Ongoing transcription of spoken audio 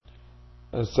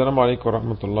السلام عليكم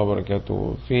ورحمة الله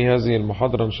وبركاته. في هذه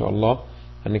المحاضرة إن شاء الله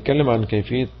هنتكلم عن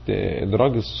كيفية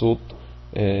إدراج الصوت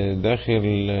داخل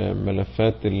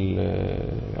ملفات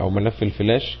أو ملف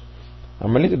الفلاش.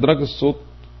 عملية إدراج الصوت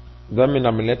ده من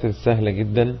العمليات السهلة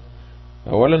جدا.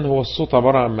 أولا هو الصوت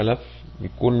عبارة عن ملف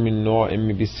بيكون من نوع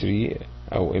MP3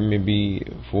 أو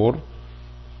MP4،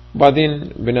 وبعدين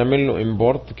بنعمل له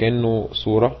import كأنه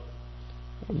صورة.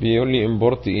 بيقول لي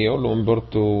import ايه؟ اقول له import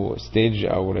to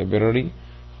stage او library.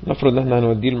 نفرض ان احنا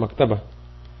هنوديه المكتبة،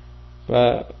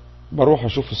 فبروح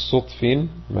اشوف الصوت فين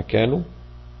مكانه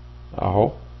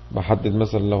اهو، بحدد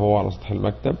مثلا لو هو على سطح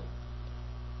المكتب،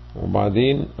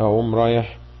 وبعدين اقوم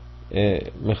رايح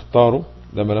مختاره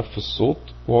ده ملف الصوت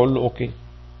واقول له اوكي.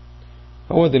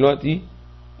 هو دلوقتي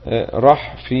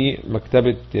راح في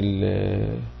مكتبة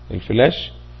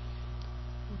الفلاش.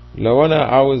 لو انا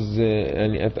عاوز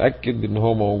يعني اتأكد ان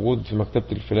هو موجود في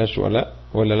مكتبة الفلاش ولا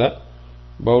لا،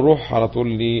 بروح على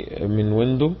طول لي من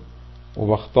ويندو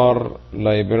وبختار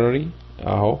لايبراري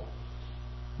اهو،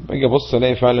 باجي ابص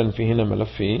الاقي فعلا في هنا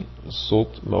ملف ايه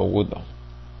الصوت موجود اهو.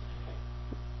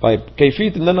 طيب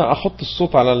كيفية ان انا احط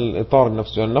الصوت على الاطار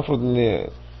نفسه، يعني نفرض ان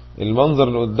المنظر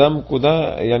اللي قدامكم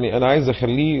ده يعني انا عايز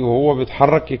اخليه وهو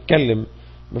بيتحرك يتكلم،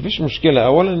 مفيش مشكلة.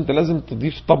 اولا انت لازم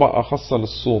تضيف طبقة خاصة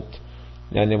للصوت،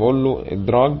 يعني بقول له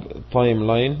ادراج تايم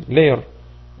لاين لاير،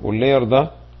 واللاير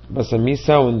ده بسميه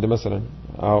ساوند مثلا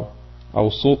او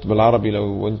صوت بالعربي.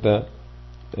 لو انت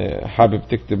حابب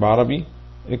تكتب عربي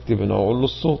اكتب هنا واقول له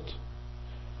الصوت،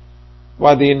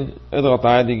 وبعدين اضغط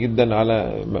عادي جدا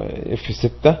على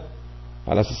F6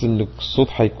 على اساس ان الصوت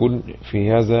هيكون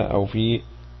في هذا او في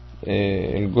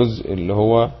الجزء اللي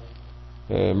هو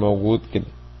موجود كده.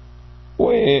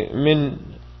 ومن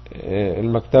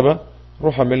المكتبة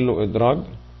روح اعمل له ادراج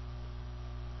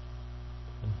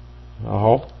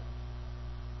اهو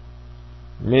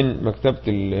من مكتبة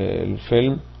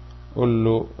الفيلم، قول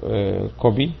له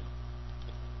كوبي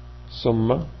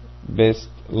ثم بيست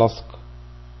لصق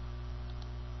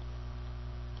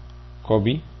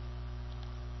كوبي،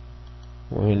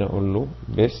 وهنا اقول له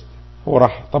بيست. هو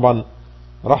راح طبعا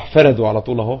راح فرده على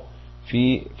طول اهو.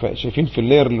 شايفين في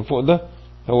اللاير اللي فوق ده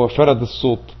هو فرد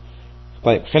الصوت.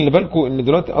 طيب خلي بالكم ان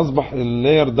دلوقتي اصبح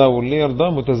اللاير ده واللاير ده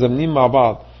متزامنين مع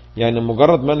بعض، يعني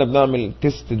مجرد ما انا بنعمل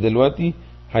تيست دلوقتي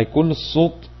هيكون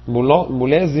الصوت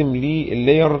ملازم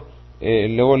لللاير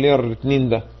اللي هو اللاير 2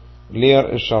 ده،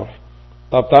 لاير الشرح.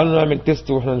 طب تعالوا نعمل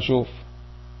تيست واحنا نشوف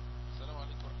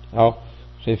اهو.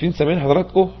 شايفين سامعين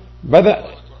حضراتكم بدأ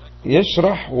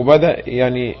يشرح وبدأ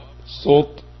يعني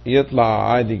الصوت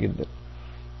يطلع عادي جدا.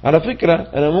 على فكرة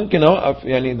انا ممكن اوقف،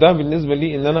 يعني ده بالنسبة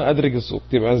لي ان انا ادرج الصوت.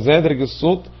 يبقى ازاي ادرج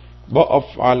الصوت؟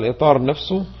 بقف على الاطار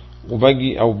نفسه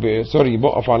وباجي سوري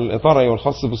بقف على الاطار ايوه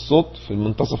الخاص بالصوت في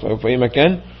المنتصف او في اي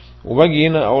مكان، وباجي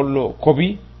هنا اقول له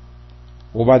كوبي،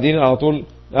 وبعدين على طول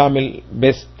اعمل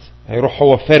بيست، هيروح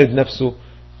هو فارد نفسه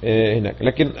هناك.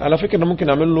 لكن على فكرة ممكن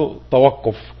اعمل له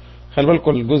توقف. خلي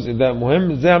بالكم الجزء ده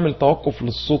مهم، ازاي اعمل توقف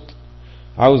للصوت.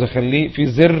 عاوز اخليه في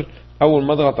زر اول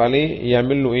ما اضغط عليه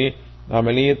يعمل له ايه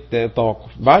عملية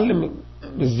توقف. بعلم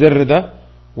الزر ده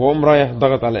واقوم رايح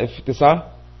ضغط على F9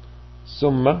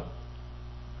 ثم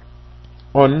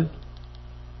اون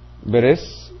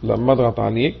بريس. لما اضغط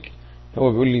عليك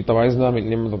هو بيقول لي طب عايز نعمل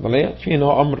ايه مضغط عليا. في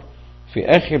هنا امر في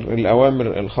اخر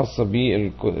الاوامر الخاصة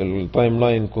بالتايم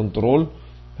لاين كنترول،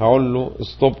 هقول له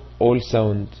ستوب اول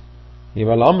ساوند.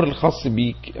 يبقى الامر الخاص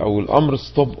بيك او الامر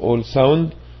ستوب اول ساوند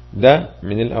ده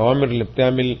من الاوامر اللي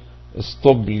بتعمل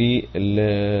ستوب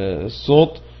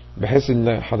للصوت، بحيث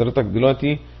ان حضرتك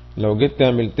دلوقتي لو جيت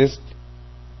تعمل تيست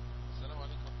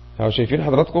اهو شايفين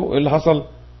حضراتكم ايه اللي حصل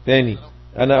تاني.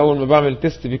 انا اول ما بعمل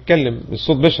تيست بيتكلم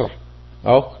الصوت بيشرح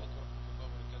اهو،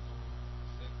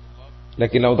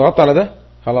 لكن لو ضغطت على ده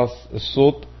خلاص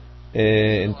الصوت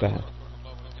انتهى.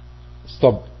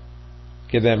 ستوب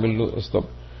كده يعمل له ستوب.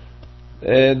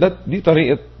 دي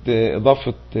طريقة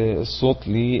إضافة الصوت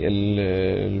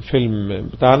للفيلم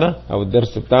بتاعنا أو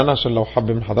الدرس بتاعنا، عشان لو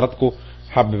حب من حضراتكم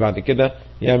حب بعد كده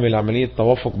يعمل عملية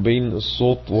توافق بين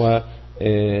الصوت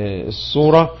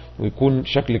والصورة، ويكون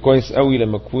شكل كويس قوي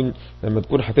لما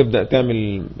تكون هتبدأ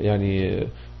تعمل يعني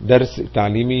درس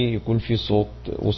تعليمي يكون فيه صوت